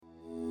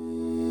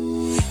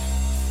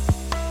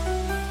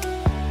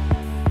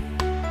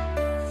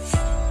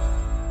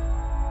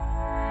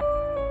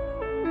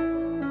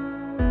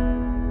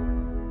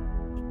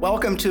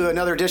welcome to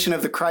another edition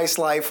of the Christ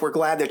Life. We're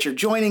glad that you're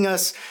joining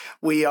us.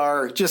 We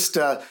are just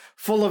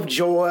full of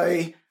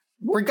joy,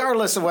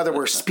 regardless of whether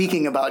we're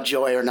speaking about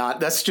joy or not.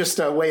 That's just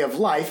a way of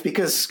life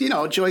because,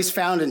 joy's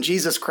found in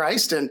Jesus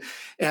Christ. And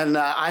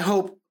I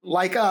hope,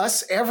 like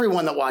us,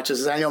 everyone that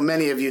watches, I know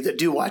many of you that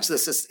do watch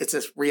this, it's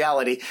a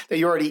reality that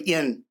you're already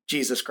in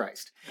Jesus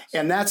Christ.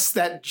 And that's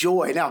that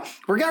joy. Now,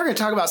 we're going to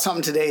talk about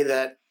something today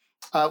that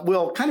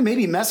will kind of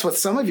maybe mess with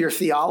some of your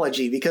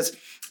theology, because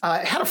I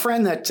had a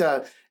friend that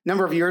a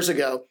number of years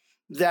ago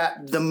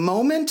that the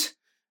moment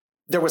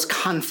there was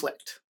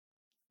conflict,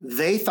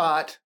 they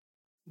thought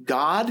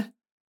God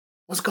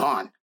was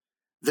gone.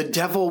 The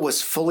devil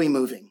was fully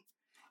moving.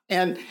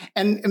 And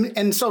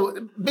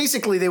so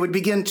basically they would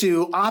begin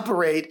to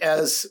operate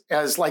as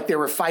like they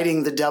were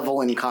fighting the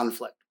devil in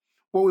conflict.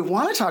 What we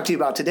want to talk to you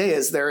about today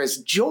is there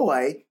is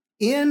joy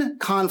in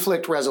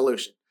conflict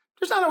resolution.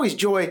 There's not always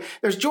joy.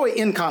 There's joy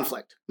in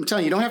conflict. I'm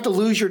telling you, you don't have to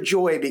lose your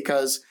joy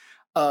because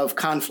of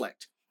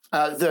conflict.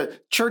 The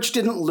church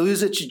didn't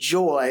lose its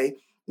joy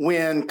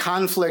when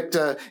conflict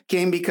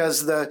came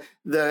because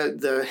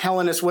the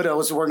Hellenist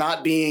widows were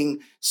not being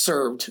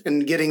served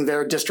and getting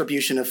their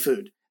distribution of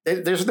food.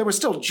 There was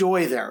still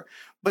joy there,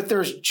 but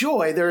there's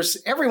joy.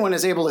 Everyone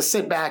is able to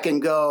sit back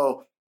and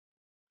go,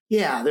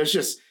 yeah,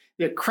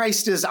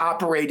 Christ is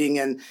operating,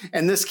 and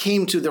this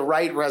came to the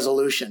right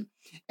resolution.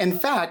 In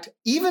fact,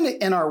 even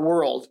in our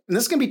world, and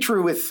this can be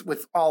true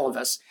with all of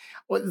us,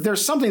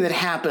 there's something that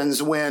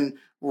happens when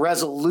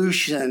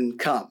resolution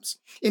comes.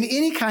 In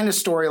any kind of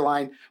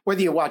storyline,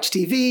 whether you watch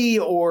TV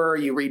or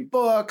you read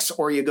books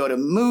or you go to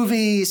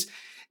movies,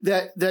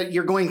 that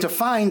you're going to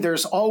find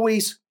there's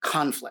always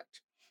conflict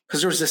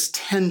because there's this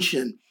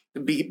tension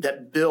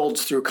that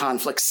builds through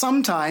conflict.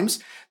 Sometimes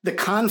the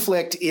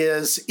conflict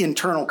is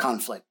internal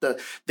conflict,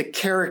 the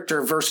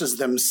character versus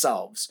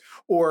themselves.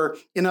 Or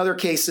in other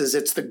cases,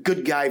 it's the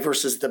good guy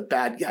versus the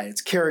bad guy.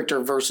 It's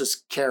character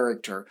versus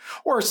character.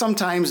 Or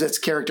sometimes it's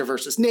character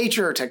versus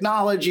nature or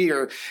technology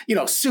or,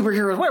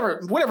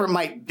 superheroes, whatever it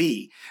might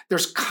be.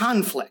 There's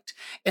conflict.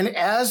 And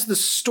as the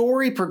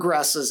story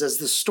progresses, as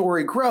the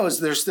story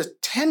grows, there's the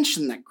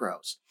tension that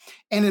grows.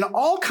 And in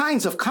all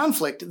kinds of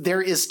conflict,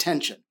 there is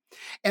tension.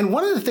 And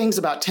one of the things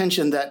about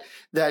tension that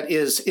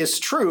is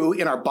true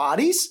in our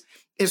bodies,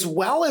 as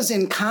well as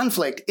in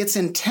conflict, it's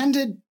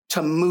intended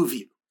to move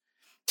you.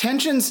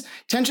 Tension's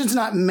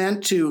not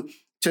meant to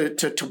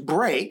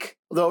break,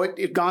 though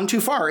it gone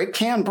too far. It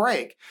can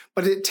break.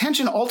 But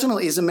tension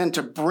ultimately is meant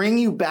to bring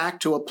you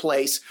back to a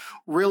place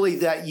really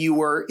that you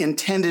were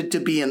intended to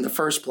be in the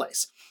first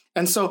place.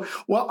 And so,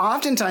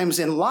 oftentimes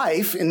in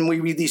life, and we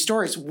read these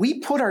stories, we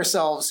put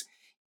ourselves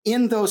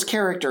in those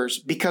characters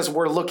because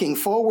we're looking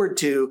forward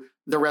to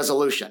the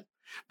resolution.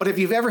 But if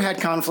you've ever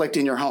had conflict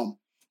in your home,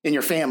 in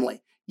your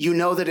family, you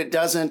know that it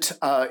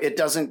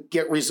doesn't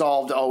get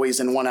resolved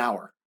always in 1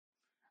 hour.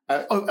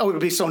 It would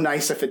be so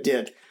nice if it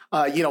did.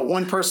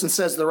 One person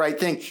says the right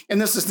thing, and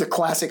this is the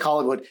classic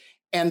Hollywood,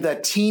 and the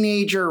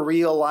teenager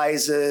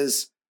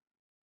realizes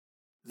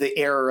the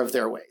error of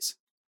their ways.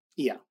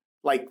 Yeah,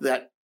 like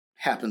that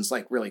happens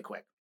like really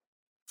quick.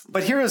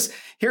 But here's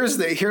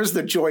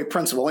the joy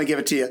principle. Let me give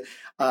it to you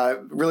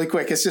really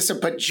quick.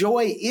 But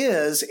joy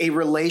is a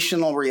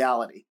relational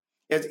reality.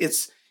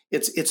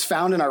 It's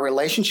found in our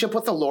relationship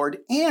with the Lord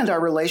and our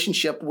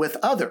relationship with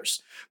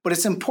others. But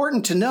it's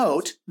important to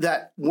note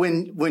that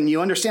when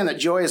you understand that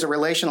joy is a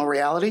relational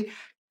reality,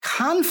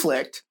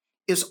 conflict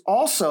is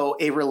also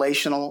a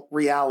relational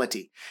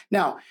reality.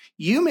 Now,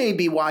 you may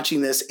be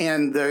watching this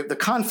and the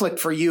conflict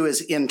for you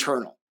is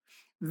internal.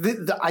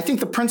 I think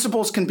the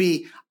principles can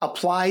be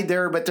applied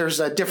there, but there's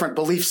a different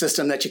belief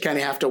system that you kind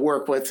of have to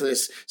work with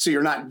this, so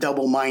you're not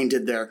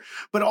double-minded there.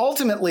 But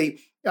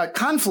ultimately,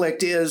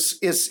 conflict is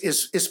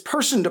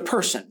person to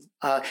person.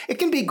 It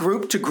can be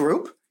group to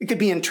group. It could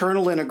be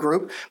internal in a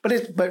group,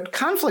 but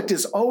conflict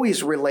is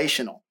always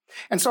relational.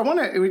 And so I want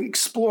to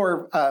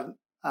explore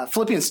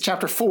Philippians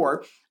chapter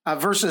 4,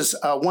 verses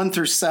 1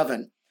 through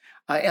 7,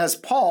 as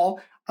Paul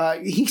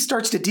he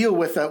starts to deal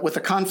with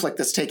a conflict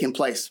that's taking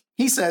place.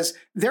 He says,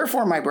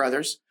 "Therefore, my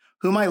brothers,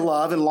 whom I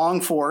love and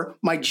long for,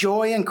 my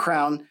joy and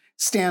crown,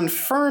 stand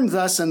firm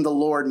thus in the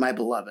Lord, my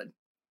beloved."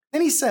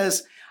 Then he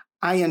says,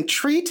 "I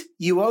entreat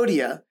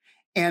Euodia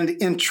and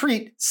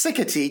entreat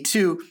Syntyche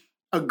to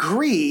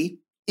agree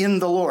in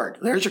the Lord."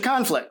 There's your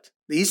conflict.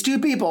 These two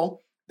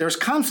people, there's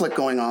conflict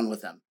going on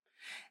with them.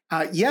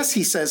 Yes,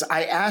 he says,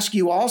 "I ask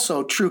you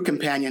also, true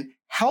companion,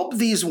 help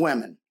these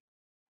women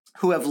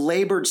who have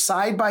labored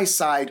side by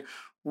side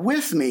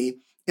with me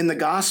in the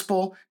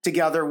gospel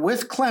together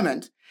with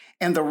Clement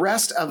and the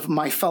rest of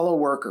my fellow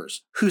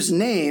workers whose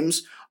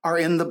names are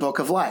in the book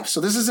of life." So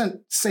this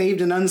isn't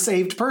saved and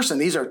unsaved person.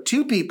 These are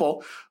two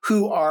people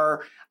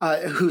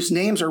whose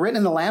names are written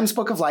in the Lamb's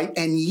book of life,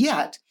 and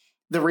yet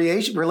the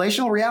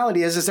relational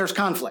reality is there's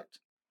conflict.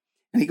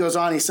 And he goes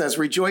on, he says,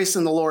 "Rejoice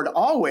in the Lord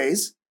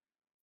always.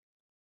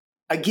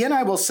 Again,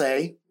 I will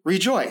say,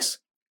 rejoice."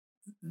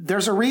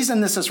 There's a reason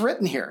this is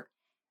written here.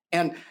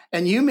 And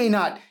you may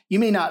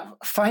not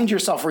find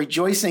yourself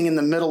rejoicing in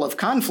the middle of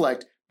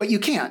conflict, but you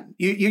can.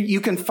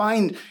 You can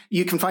find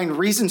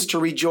reasons to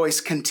rejoice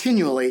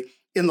continually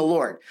in the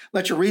Lord.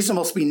 Let your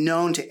reasonableness be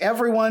known to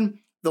everyone.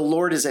 The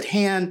Lord is at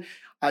hand.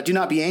 Do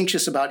not be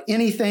anxious about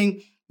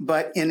anything,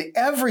 but in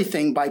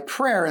everything by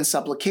prayer and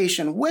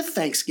supplication with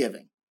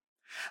thanksgiving.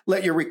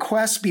 Let your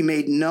requests be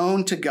made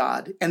known to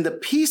God, and the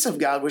peace of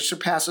God, which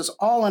surpasses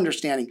all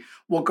understanding,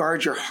 will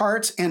guard your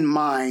hearts and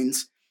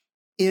minds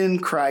in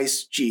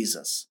Christ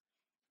Jesus.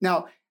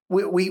 Now,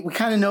 we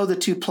kind of know the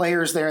two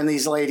players there in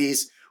these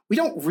ladies. We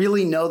don't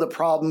really know the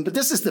problem, but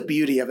this is the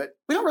beauty of it.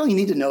 We don't really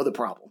need to know the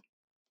problem.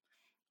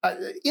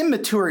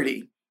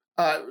 Immaturity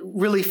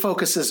really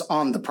focuses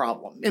on the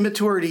problem.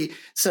 Immaturity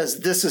says,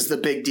 this is the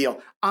big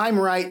deal. I'm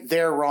right,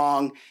 they're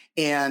wrong.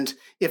 And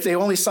if they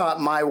only saw it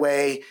my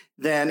way,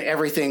 then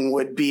everything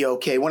would be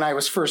okay. When I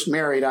was first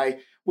married, I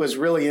was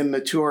really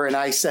immature, and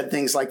I said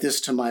things like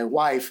this to my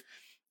wife: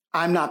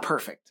 I'm not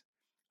perfect.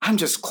 I'm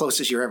just close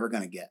as you're ever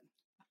going to get.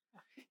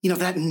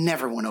 That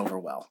never went over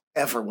well,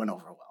 ever went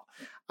over well.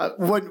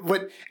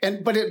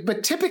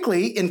 But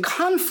typically in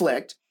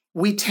conflict,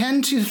 we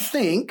tend to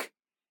think,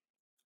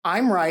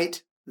 I'm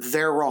right,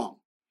 they're wrong.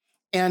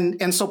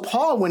 And so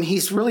Paul, when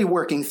he's really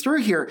working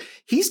through here,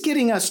 he's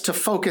getting us to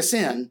focus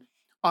in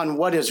on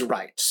what is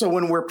right. So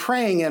when we're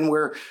praying and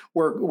we're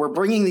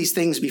bringing these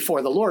things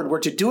before the Lord, we're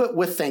to do it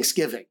with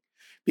thanksgiving,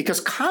 because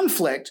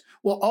conflict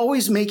will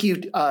always make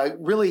you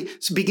really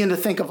begin to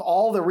think of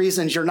all the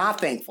reasons you're not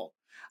thankful.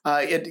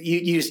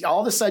 You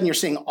all of a sudden you're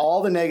seeing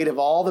all the negative,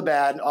 all the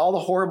bad, all the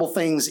horrible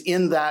things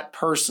in that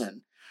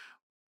person.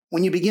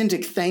 When you begin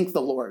to thank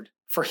the Lord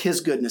for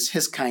his goodness,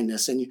 his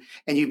kindness, and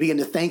you begin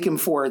to thank him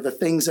for the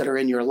things that are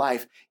in your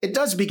life, it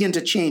does begin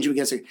to change.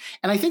 And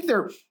I think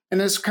and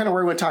this is kind of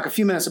where we're going to talk a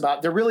few minutes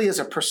about, there really is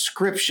a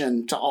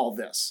prescription to all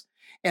this.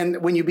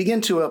 And when you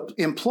begin to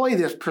employ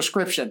this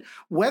prescription,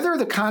 whether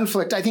the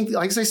conflict, I think,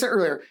 like I said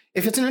earlier,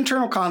 if it's an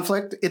internal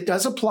conflict, it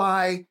does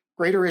apply.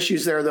 Greater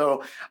issues there,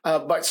 though,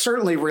 but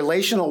certainly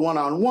relational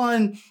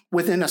one-on-one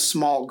within a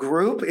small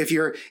group. If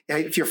you're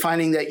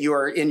finding that you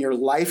are in your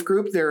life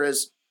group, there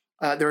is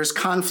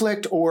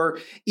conflict, or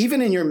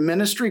even in your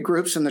ministry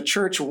groups in the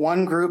church,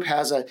 one group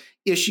has an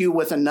issue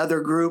with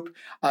another group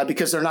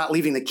because they're not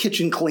leaving the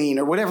kitchen clean,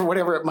 or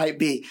whatever it might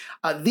be.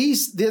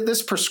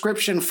 This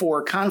prescription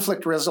for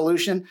conflict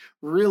resolution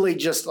really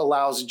just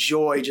allows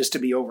joy just to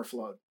be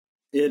overflowed.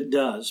 It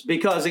does,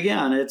 because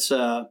again,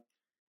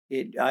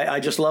 I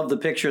just love the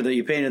picture that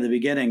you painted at the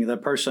beginning, the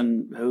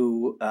person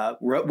who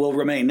will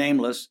remain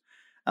nameless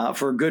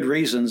for good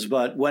reasons,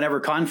 but whenever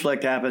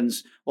conflict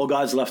happens, well,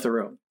 God's left the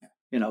room.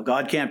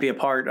 God can't be a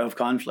part of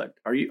conflict.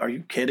 Are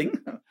you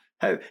kidding?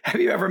 Have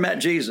you ever met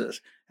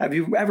Jesus? Have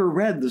you ever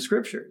read the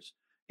scriptures?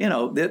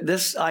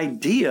 This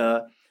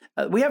idea,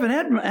 we have an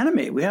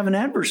enemy, we have an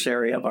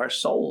adversary of our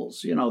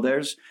souls.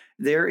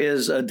 There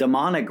is a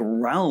demonic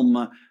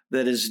realm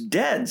that is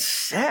dead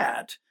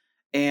set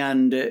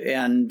and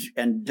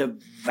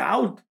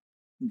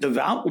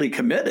devoutly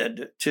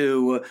committed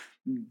to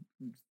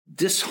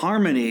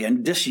disharmony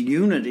and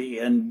disunity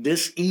and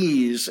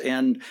dis-ease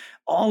and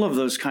all of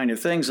those kind of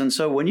things. And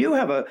so when you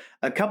have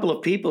a couple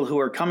of people who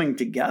are coming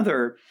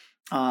together,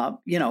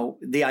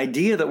 the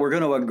idea that we're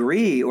going to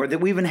agree, or that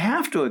we even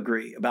have to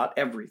agree about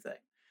everything,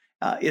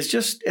 it's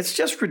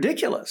just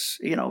ridiculous.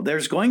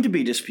 There's going to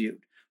be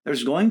dispute.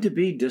 There's going to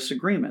be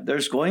disagreement.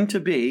 There's going to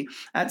be,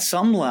 at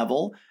some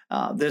level,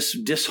 this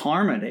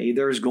disharmony.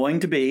 There's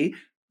going to be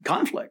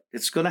conflict.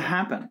 It's going to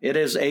happen. It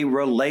is a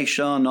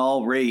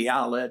relational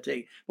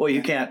reality. Well,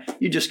 you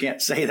just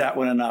can't say that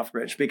one enough,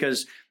 Rich,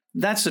 because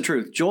that's the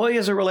truth. Joy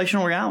is a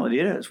relational reality.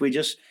 It is.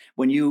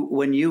 When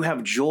you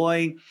have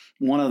joy,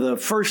 one of the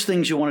first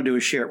things you want to do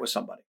is share it with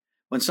somebody.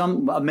 When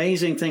some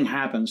amazing thing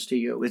happens to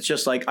you, it's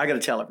just like, I got to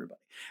tell everybody.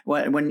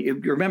 When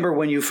you remember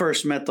when you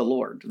first met the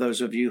Lord,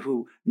 those of you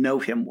who know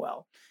him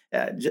well,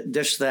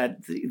 just that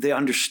the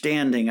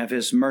understanding of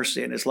his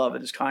mercy and his love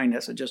and his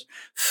kindness, it just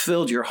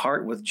filled your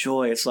heart with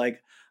joy. It's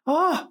like,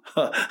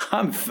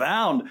 I'm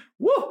found.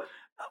 Woo!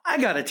 I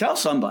got to tell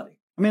somebody.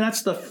 I mean,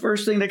 that's the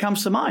first thing that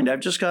comes to mind. I've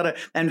just got to,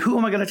 and who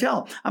am I going to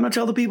tell? I'm going to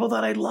tell the people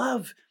that I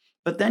love.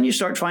 But then you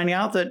start finding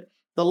out that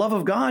the love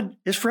of God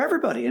is for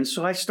everybody. And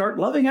so I start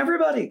loving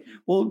everybody.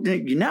 Well,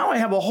 now I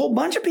have a whole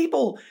bunch of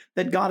people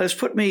that God has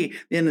put me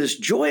in this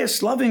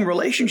joyous, loving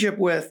relationship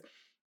with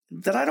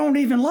that I don't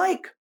even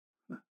like.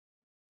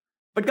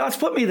 But God's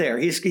put me there.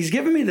 He's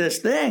given me this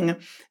thing.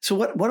 So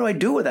what do I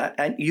do with that?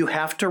 And you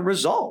have to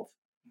resolve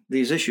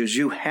these issues.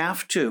 You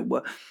have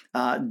to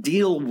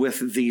deal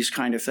with these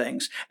kind of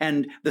things.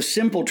 And the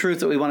simple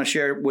truth that we want to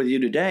share with you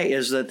today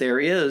is that there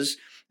is,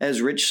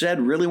 as Rich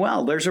said really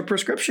well, there's a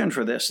prescription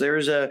for this.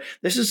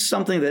 This is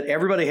something that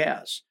everybody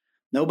has.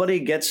 Nobody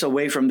gets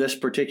away from this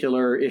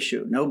particular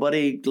issue.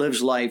 Nobody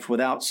lives life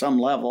without some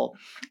level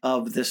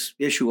of this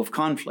issue of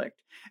conflict.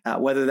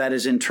 Whether that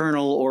is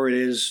internal or it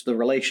is the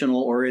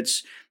relational, or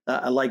it's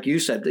like you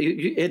said,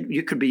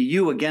 it could be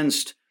you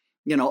against,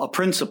 a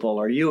principle,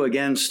 or you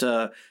against,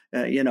 a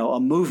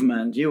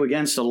movement, you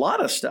against a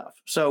lot of stuff.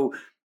 So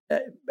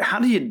how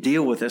do you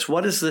deal with this?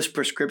 What is this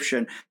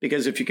prescription?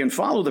 Because if you can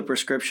follow the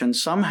prescription,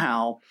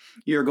 somehow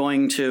you're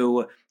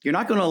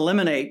not going to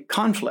eliminate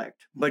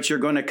conflict, but you're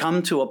going to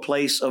come to a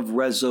place of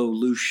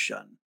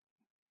resolution.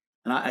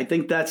 And I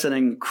think that's an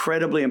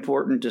incredibly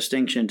important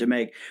distinction to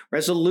make.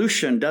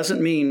 Resolution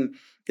doesn't mean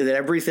that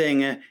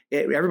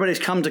everybody's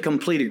come to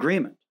complete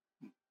agreement.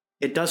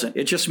 It doesn't.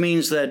 It just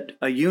means that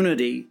a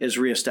unity is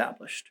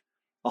reestablished,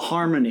 a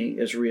harmony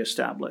is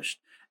reestablished,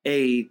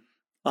 a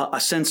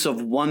sense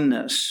of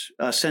oneness,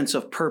 a sense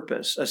of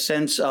purpose, a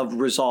sense of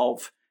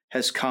resolve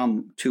has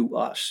come to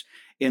us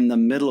in the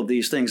middle of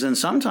these things. And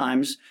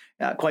sometimes,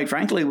 quite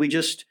frankly, we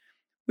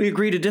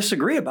agree to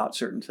disagree about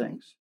certain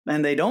things,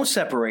 and they don't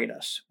separate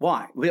us.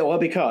 Why? Well,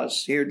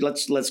 because here,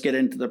 let's get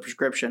into the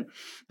prescription.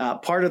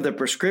 Part of the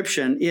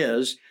prescription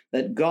is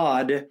that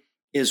God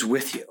is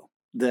with you,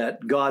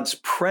 that God's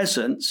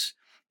presence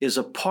is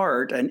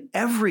an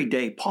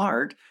everyday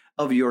part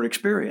of your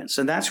experience.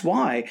 And that's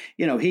why,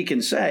 he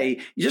can say,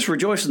 you just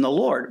rejoice in the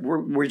Lord.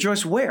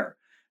 Rejoice where?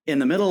 In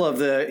the middle of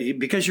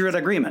because you're at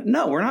agreement.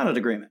 No, we're not at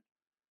agreement.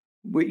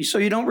 So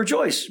you don't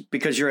rejoice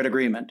because you're at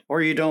agreement,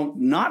 or you don't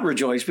not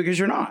rejoice because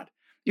you're not.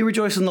 You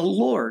rejoice in the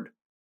Lord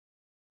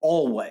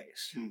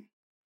always.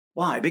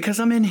 Why? Because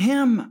I'm in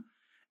him,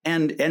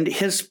 and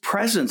his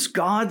presence,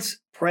 God's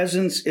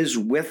presence is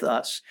with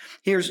us.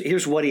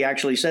 Here's what he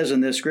actually says in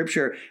this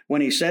scripture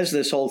when he says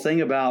this whole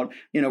thing about,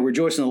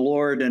 rejoice in the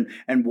Lord,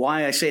 and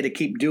why I say to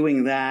keep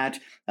doing that.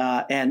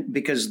 And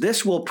because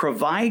this will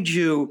provide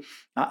you,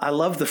 I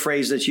love the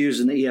phrase that's used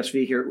in the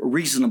ESV here,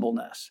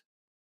 reasonableness.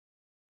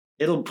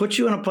 It'll put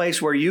you in a place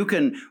where you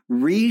can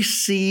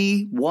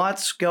re-see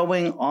what's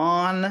going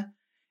on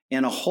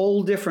in a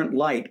whole different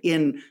light,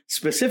 in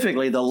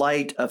specifically the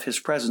light of his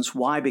presence.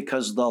 Why?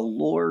 Because the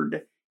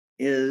Lord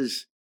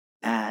is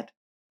at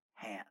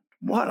hand.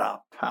 What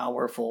a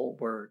powerful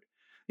word.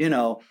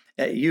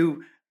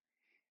 You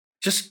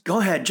just go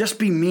ahead, just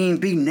be mean,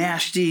 be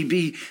nasty,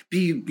 be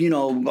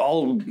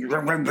all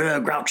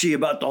grouchy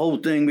about the whole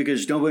thing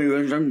because nobody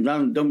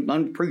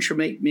don't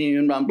appreciate me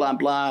and blah, blah,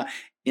 blah,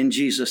 in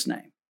Jesus'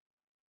 name.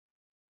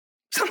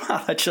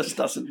 Somehow that just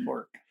doesn't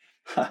work.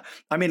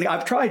 I mean,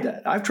 I've tried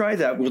that. I've tried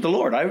that with the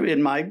Lord.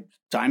 In my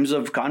times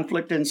of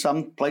conflict in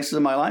some places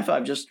in my life,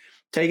 I've just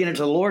taken it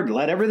to the Lord.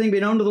 Let everything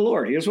be known to the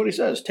Lord. Here's what he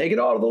says. Take it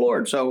all to the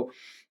Lord. So,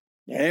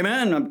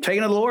 amen. I'm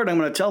taking it to the Lord. I'm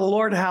going to tell the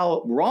Lord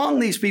how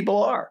wrong these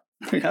people are.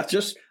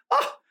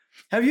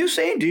 Have you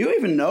seen? Do you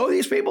even know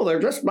these people? They're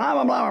just blah,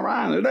 blah, blah,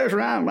 blah. They're just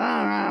blah, blah,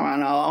 blah,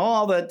 blah,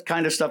 all that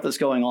kind of stuff that's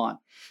going on.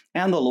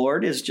 And the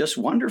Lord is just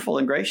wonderful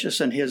and gracious.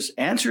 And his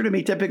answer to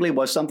me typically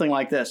was something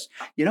like this.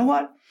 You know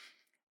what?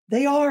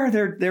 They are.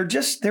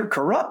 They're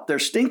corrupt. They're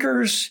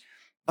stinkers.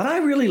 But I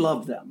really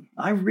love them.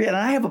 And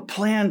I have a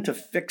plan to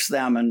fix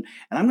them. And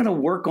I'm going to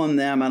work on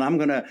them. And I'm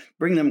going to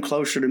bring them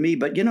closer to me.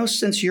 But,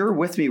 since you're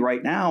with me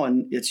right now,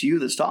 and it's you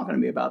that's talking to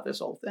me about this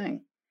whole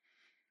thing,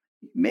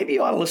 maybe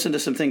you ought to listen to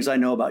some things I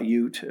know about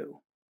you too.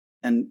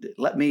 And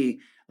let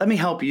me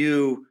help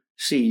you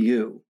see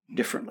you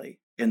differently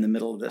in the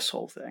middle of this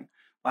whole thing.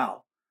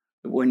 Wow.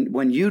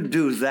 When you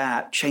do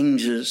that,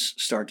 changes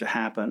start to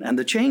happen. And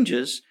the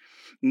changes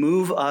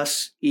move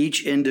us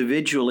each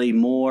individually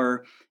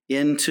more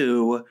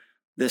into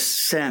this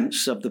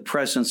sense of the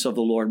presence of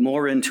the Lord,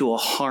 more into a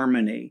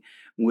harmony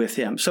with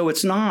him. So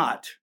it's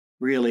not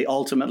really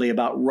ultimately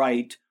about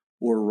right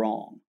or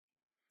wrong.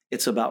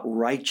 It's about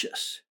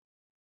righteous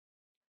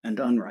and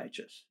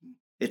unrighteous.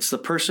 It's the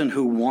person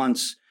who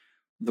wants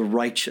the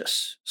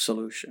righteous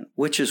solution,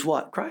 which is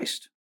what?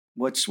 Christ.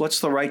 What's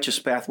the righteous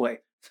pathway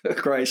to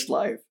Christ's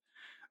life?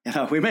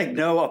 We make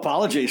no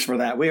apologies for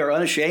that. We are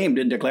unashamed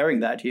in declaring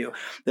that to you,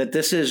 that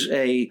this is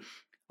a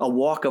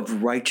walk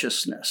of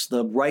righteousness.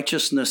 The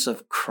righteousness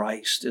of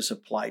Christ is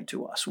applied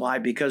to us. Why?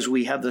 Because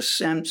we have the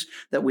sense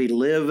that we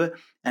live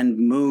and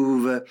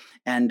move,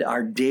 and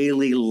our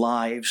daily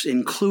lives,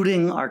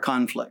 including our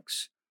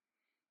conflicts,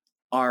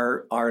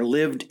 are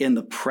lived in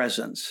the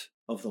presence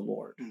of the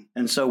Lord.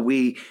 And so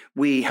we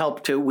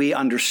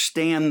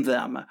understand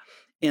them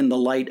in the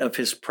light of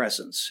his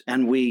presence,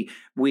 and we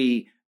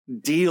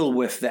deal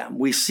with them.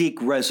 We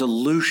seek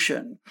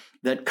resolution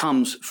that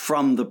comes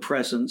from the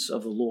presence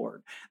of the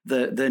Lord,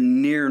 the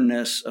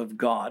nearness of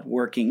God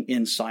working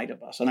inside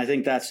of us. And I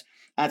think that's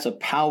a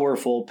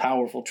powerful,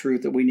 powerful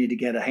truth that we need to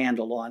get a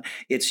handle on.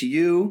 It's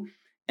you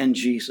and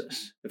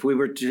Jesus. If we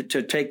were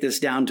to take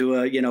this down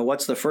to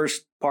what's the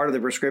first part of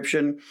the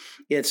prescription?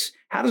 It's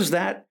how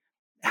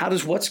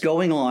does what's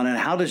going on, and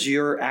how does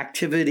your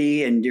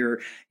activity and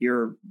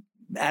your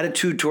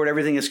attitude toward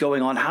everything that's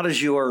going on, how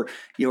does your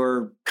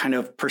kind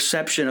of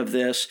perception of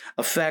this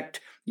affect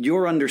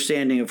your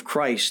understanding of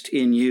Christ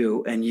in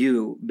you and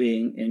you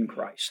being in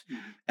Christ?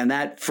 Mm-hmm. And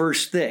that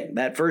first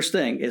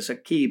thing is a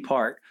key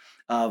part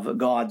of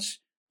God's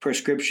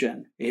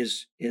prescription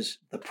is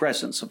the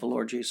presence of the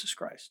Lord Jesus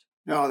Christ.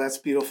 Oh, that's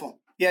beautiful.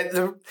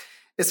 Yeah,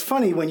 it's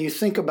funny when you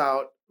think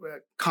about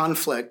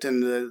conflict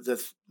and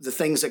the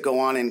things that go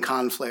on in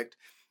conflict.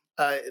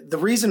 The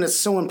reason it's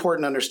so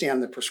important to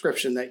understand the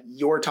prescription that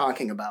you're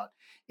talking about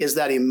is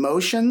that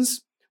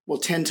emotions will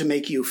tend to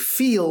make you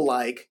feel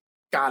like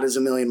God is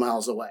a million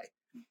miles away.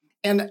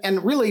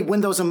 And really,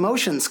 when those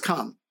emotions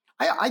come,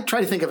 I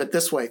try to think of it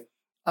this way.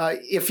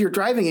 If you're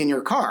driving in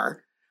your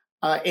car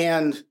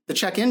and the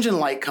check engine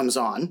light comes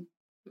on,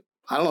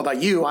 I don't know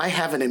about you, I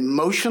have an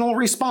emotional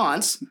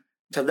response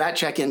to that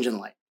check engine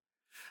light.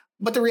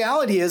 But the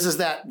reality is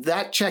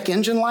that check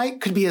engine light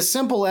could be as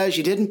simple as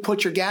you didn't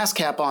put your gas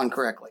cap on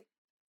correctly.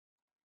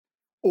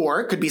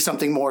 Or it could be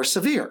something more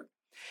severe.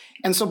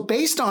 And so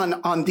based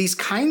on these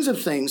kinds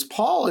of things,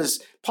 Paul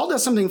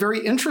does something very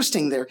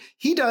interesting there.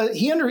 He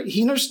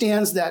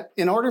understands that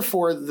in order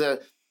for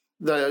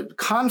the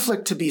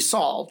conflict to be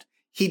solved,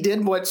 he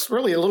did what's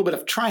really a little bit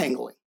of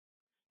triangling.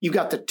 You've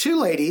got the two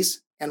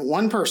ladies and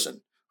one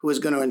person who is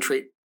going to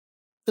entreat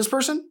this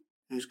person,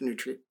 who's going to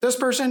treat this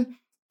person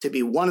to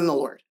be one in the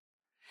Lord.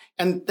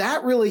 And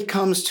that really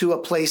comes to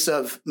a place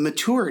of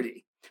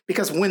maturity,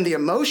 because when the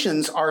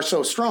emotions are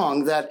so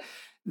strong that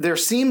there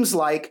seems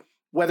like,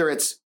 whether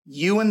it's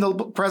you in the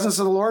presence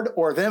of the Lord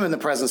or them in the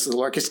presence of the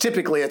Lord, because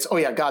typically it's, oh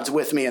yeah, God's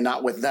with me and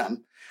not with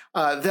them,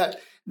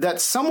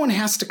 that someone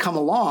has to come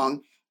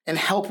along and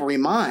help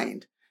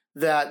remind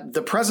that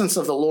the presence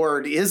of the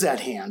Lord is at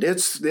hand.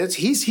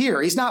 He's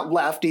here. He's not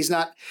left. He's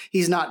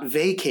not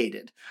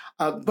vacated.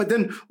 But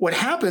then what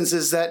happens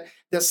is that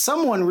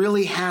someone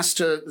really has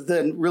to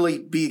then really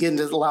begin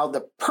to allow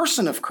the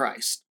person of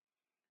Christ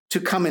to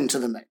come into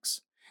the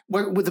mix.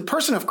 Where the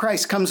person of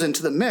Christ comes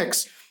into the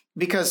mix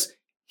because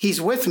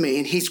he's with me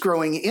and he's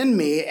growing in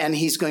me and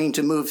he's going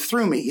to move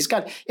through me.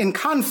 In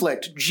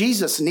conflict,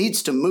 Jesus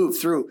needs to move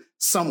through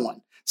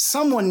someone.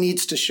 Someone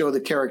needs to show the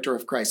character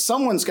of Christ.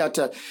 Someone's got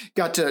to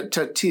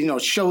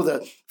show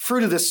the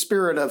fruit of the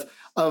Spirit of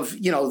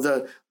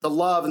the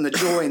love and the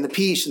joy and the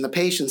peace and the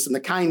patience and the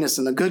kindness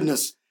and the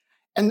goodness.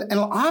 And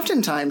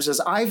oftentimes,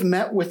 as I've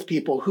met with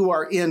people who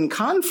are in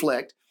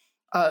conflict,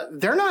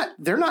 they're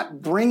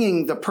not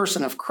bringing the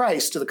person of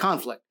Christ to the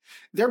conflict.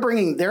 They're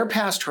bringing their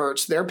past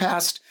hurts, their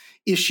past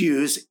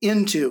issues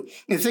into.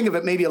 And think of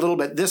it maybe a little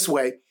bit this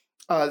way: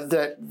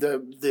 that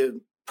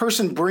the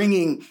person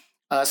bringing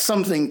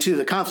something to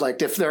the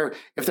conflict, if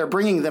they're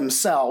bringing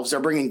themselves, they're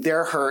bringing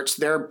their hurts,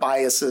 their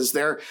biases,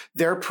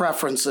 their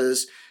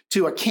preferences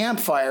to a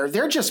campfire,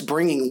 they're just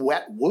bringing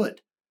wet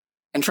wood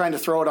and trying to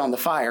throw it on the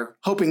fire,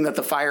 hoping that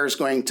the fire is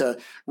going to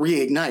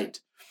reignite.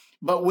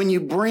 But when you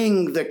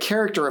bring the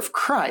character of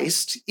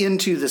Christ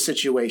into the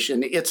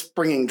situation, it's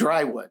bringing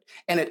dry wood,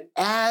 and it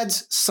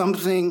adds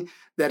something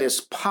that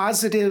is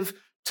positive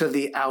to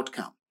the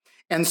outcome.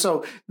 And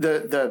so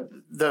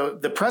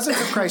the presence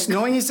of Christ,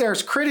 knowing he's there,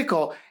 is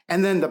critical.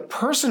 And then the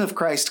person of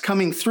Christ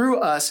coming through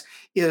us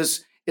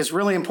is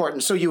really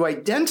important. So you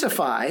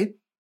identify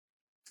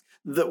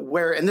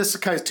and this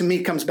kind of, to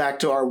me, comes back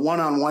to our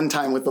one-on-one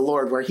time with the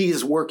Lord, where he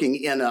is working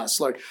in us.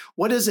 Lord,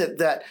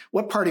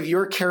 what part of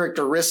your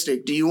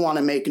characteristic do you want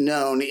to make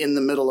known in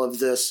the middle of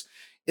this,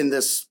 in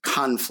this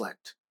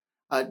conflict?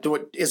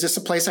 Is this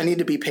a place I need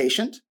to be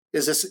patient?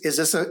 Is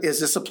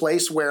this a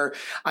place where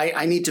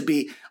I need to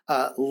be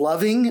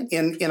loving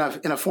in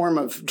a form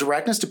of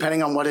directness,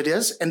 depending on what it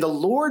is? And the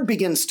Lord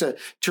begins to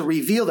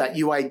reveal that.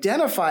 You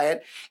identify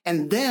it,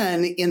 and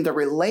then in the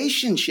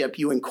relationship,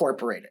 you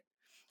incorporate it.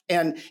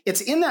 And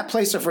it's in that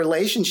place of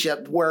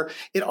relationship where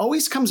it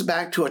always comes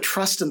back to a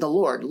trust in the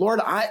Lord.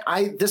 Lord,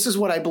 this is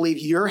what I believe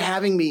you're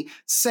having me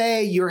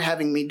say, you're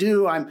having me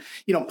do.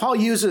 Paul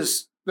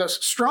uses the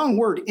strong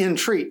word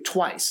entreat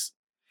twice.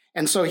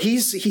 And so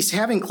he's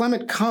having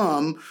Clement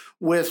come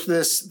with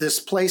this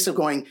place of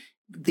going,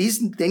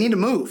 they need to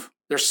move.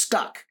 They're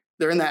stuck.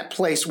 They're in that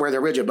place where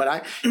they're rigid,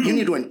 but you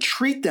need to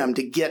entreat them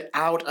to get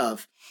out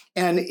of.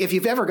 And if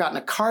you've ever gotten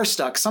a car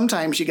stuck,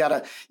 sometimes you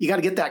gotta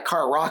get that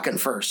car rocking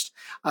first.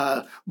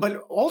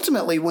 But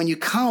ultimately, when you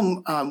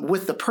come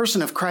with the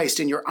person of Christ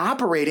and you're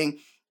operating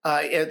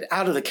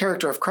out of the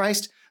character of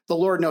Christ, the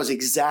Lord knows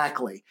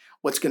exactly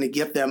what's going to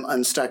get them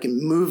unstuck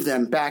and move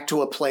them back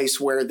to a place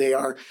where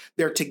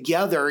they're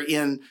together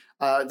in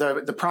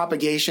the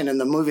propagation and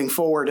the moving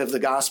forward of the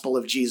gospel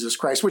of Jesus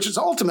Christ, which is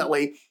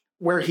ultimately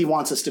where he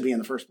wants us to be in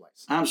the first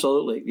place.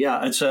 Absolutely.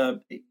 Yeah,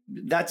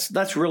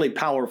 that's really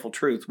powerful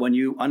truth when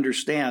you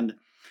understand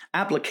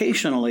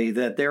applicationally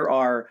that there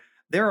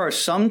are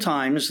some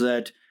times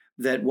that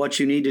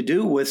what you need to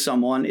do with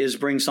someone is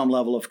bring some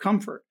level of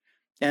comfort.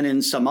 And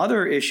in some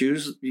other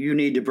issues, you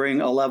need to bring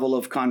a level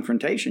of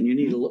confrontation. You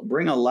need to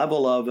bring a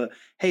level of,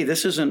 hey,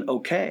 this isn't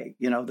okay.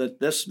 That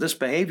this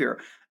behavior.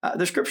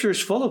 The scripture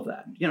is full of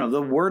that.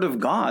 The word of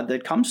God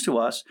that comes to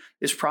us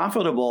is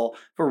profitable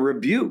for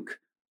rebuke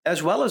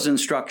as well as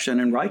instruction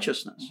in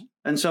righteousness.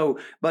 And so,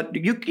 but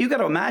you got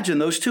to imagine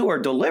those two are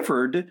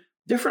delivered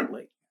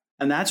differently.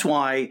 And that's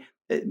why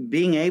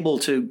being able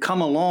to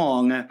come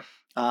along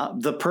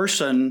the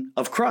person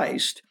of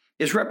Christ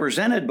is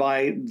represented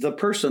by the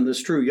person,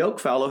 this true yoke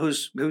fellow,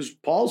 who's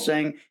Paul's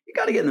saying, you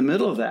got to get in the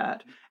middle of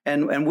that.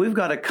 And we've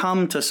got to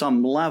come to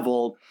some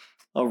level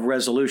of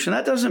resolution.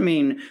 That doesn't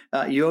mean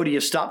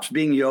Euodia stops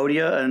being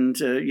Euodia and,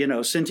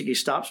 Syntyche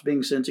stops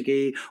being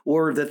Syntyche,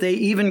 or that they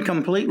even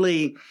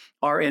completely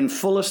are in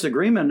fullest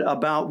agreement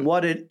about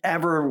what it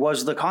ever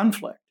was the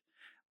conflict.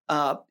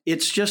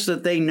 It's just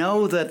that they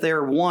know that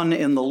they're one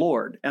in the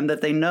Lord, and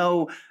that they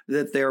know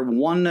that their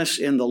oneness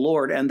in the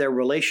Lord and their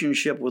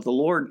relationship with the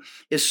Lord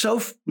is so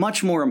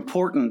much more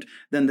important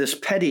than this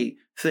petty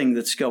thing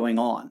that's going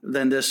on,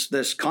 than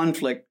this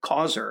conflict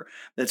causer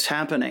that's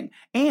happening.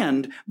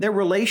 And their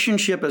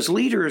relationship as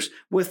leaders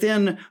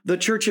within the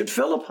church at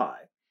Philippi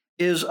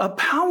is a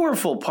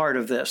powerful part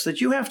of this, that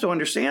you have to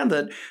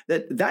understand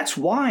that's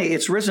why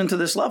it's risen to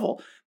this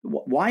level.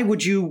 Why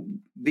would you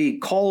be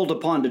called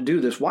upon to do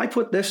this? Why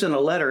put this in a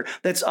letter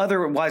that's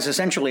otherwise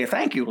essentially a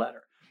thank you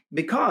letter?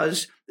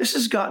 Because this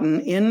has gotten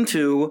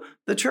into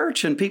the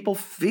church and people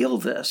feel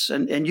this.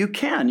 And you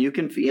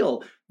can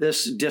feel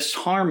this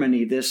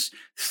disharmony, this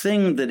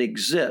thing that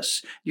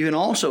exists. You can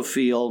also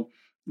feel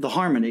the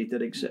harmony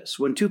that exists.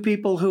 When two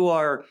people who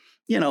are,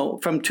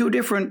 from two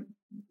different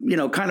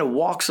kind of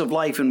walks of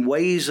life and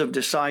ways of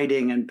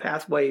deciding and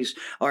pathways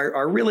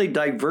are really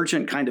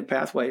divergent kind of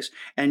pathways.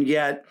 And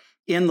yet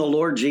in the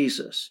Lord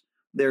Jesus,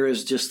 there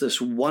is just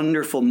this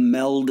wonderful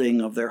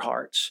melding of their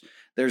hearts.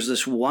 There's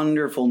this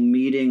wonderful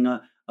meeting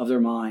of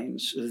their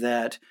minds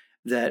that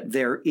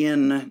they're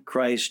in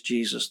Christ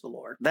Jesus the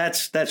Lord.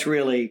 That's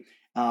really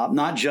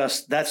not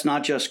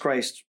just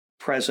Christ's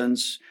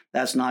presence.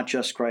 That's not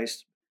just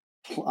Christ's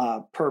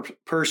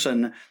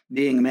person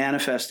being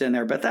manifest in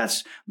there, but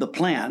that's the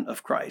plan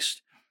of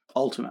Christ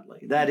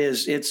ultimately. That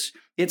is,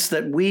 it's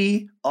that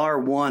we are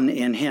one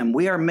in him.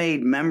 We are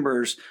made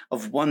members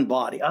of one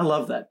body. I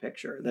love that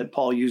picture that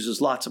Paul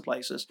uses lots of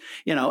places,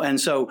 and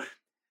so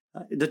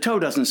the toe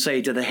doesn't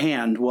say to the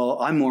hand, well,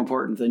 I'm more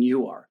important than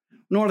you are,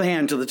 nor the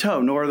hand to the toe,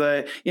 nor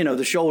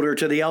the shoulder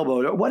to the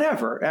elbow, or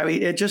whatever. I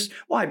mean,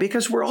 why?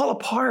 Because we're all a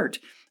part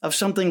of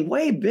something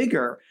way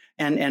bigger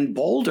and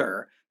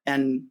bolder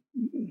and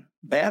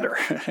better,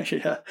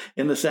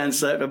 in the sense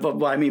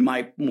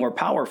that, more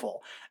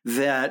powerful,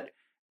 that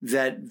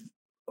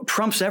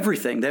trumps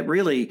everything, that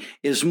really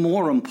is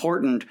more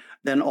important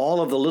than all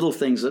of the little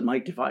things that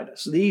might divide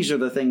us. These are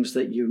the things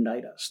that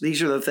unite us.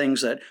 These are the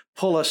things that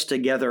pull us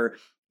together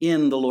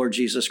in the Lord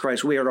Jesus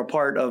Christ. We are a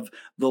part of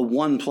the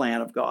one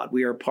plan of God.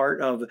 We are part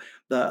of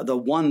the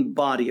one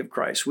body of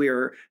Christ. We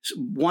are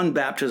one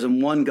baptism,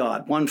 one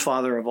God, one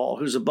Father of all,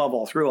 who's above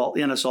all, through all,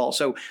 in us all.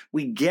 So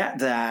we get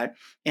that.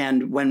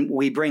 And when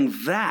we bring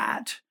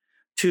that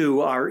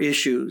to our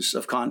issues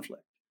of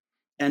conflict,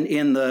 and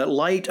in the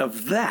light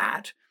of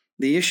that,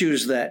 the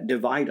issues that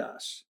divide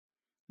us,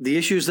 the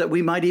issues that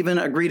we might even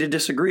agree to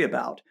disagree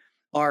about,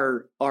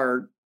 are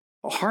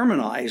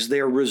harmonized,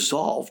 they're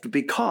resolved,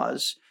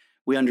 because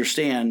we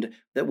understand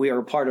that we are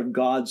a part of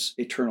God's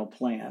eternal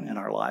plan in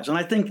our lives. And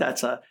I think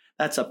that's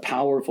a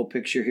powerful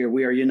picture here.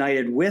 We are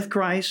united with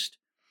Christ,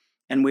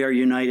 and we are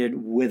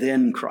united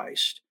within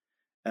Christ.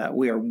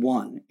 We are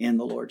one in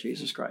the Lord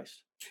Jesus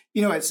Christ.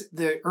 It's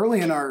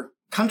early in our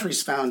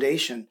country's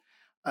foundation,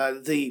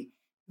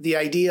 the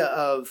idea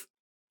of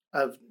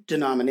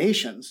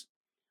denominations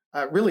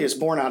really is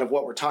born out of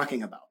what we're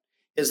talking about,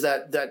 is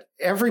that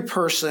every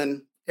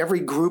person, every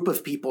group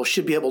of people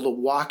should be able to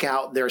walk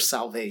out their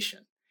salvation.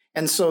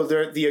 And so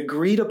the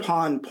agreed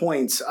upon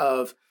points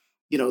of,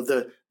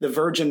 the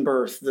virgin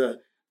birth,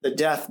 the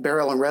death,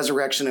 burial, and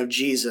resurrection of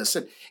Jesus,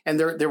 and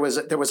there was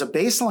a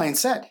baseline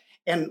set,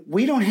 and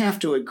we don't have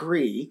to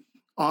agree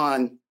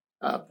on.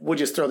 We'll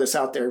just throw this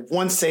out there: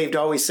 once saved,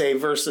 always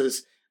saved,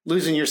 versus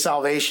losing your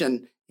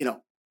salvation,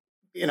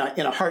 in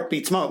a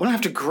heartbeat's moment. We don't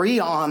have to agree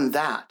on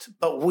that,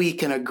 but we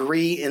can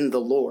agree in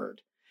the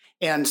Lord.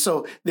 And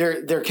so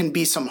there can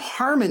be some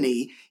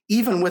harmony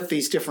even with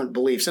these different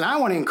beliefs. And I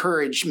want to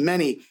encourage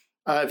many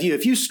of you,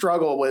 if you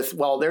struggle with,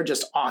 well, they're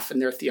just off in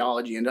their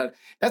theology, and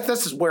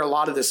this is where a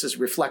lot of this is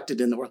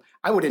reflected in the world,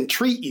 I would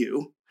entreat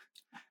you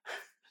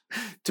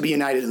to be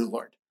united in the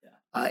Lord,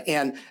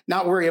 and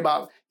not worry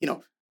about,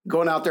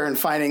 going out there and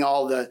finding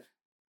all the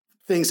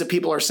things that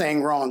people are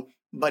saying wrong,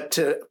 but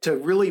to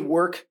really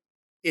work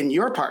in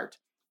your part,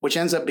 which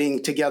ends up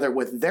being together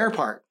with their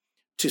part,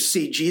 to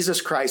see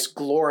Jesus Christ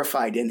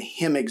glorified and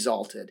him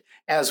exalted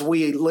as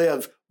we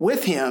live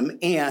with him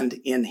and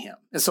in him.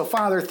 And so,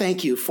 Father,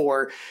 thank you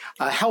for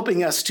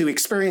helping us to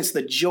experience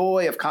the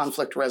joy of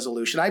conflict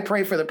resolution. I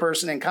pray for the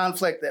person in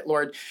conflict that,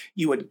 Lord,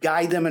 you would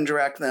guide them and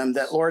direct them,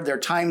 that, Lord, their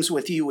times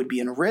with you would be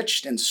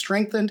enriched and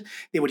strengthened.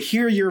 They would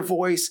hear your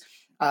voice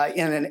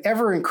in an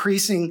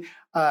ever-increasing,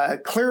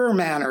 clearer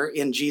manner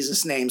in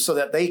Jesus' name, so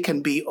that they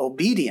can be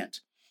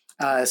obedient.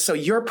 So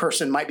your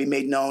person might be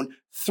made known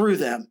through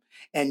them,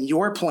 and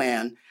your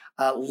plan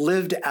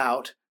lived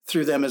out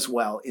through them as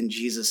well. In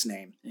Jesus'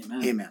 name,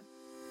 amen.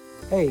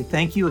 Hey,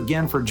 thank you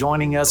again for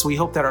joining us. We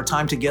hope that our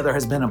time together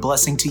has been a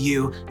blessing to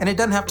you. And it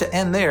doesn't have to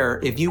end there.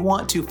 If you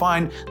want to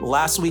find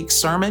last week's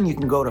sermon, you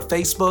can go to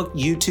Facebook,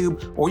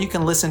 YouTube, or you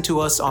can listen to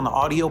us on the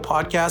audio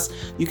podcast.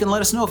 You can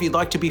let us know if you'd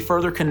like to be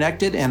further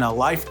connected in a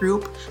life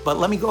group. But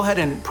let me go ahead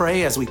and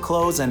pray as we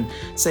close and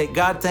say,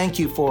 God, thank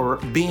you for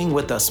being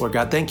with us, Lord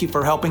God. Thank you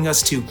for helping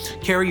us to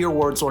carry your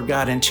words, Lord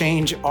God, and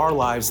change our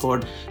lives,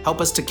 Lord.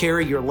 Help us to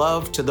carry your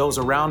love to those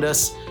around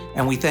us.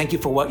 And we thank you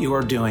for what you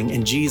are doing.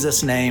 In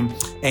Jesus' name,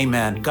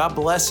 amen. God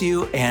bless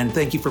you, and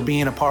thank you for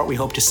being a part. We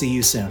hope to see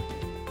you soon.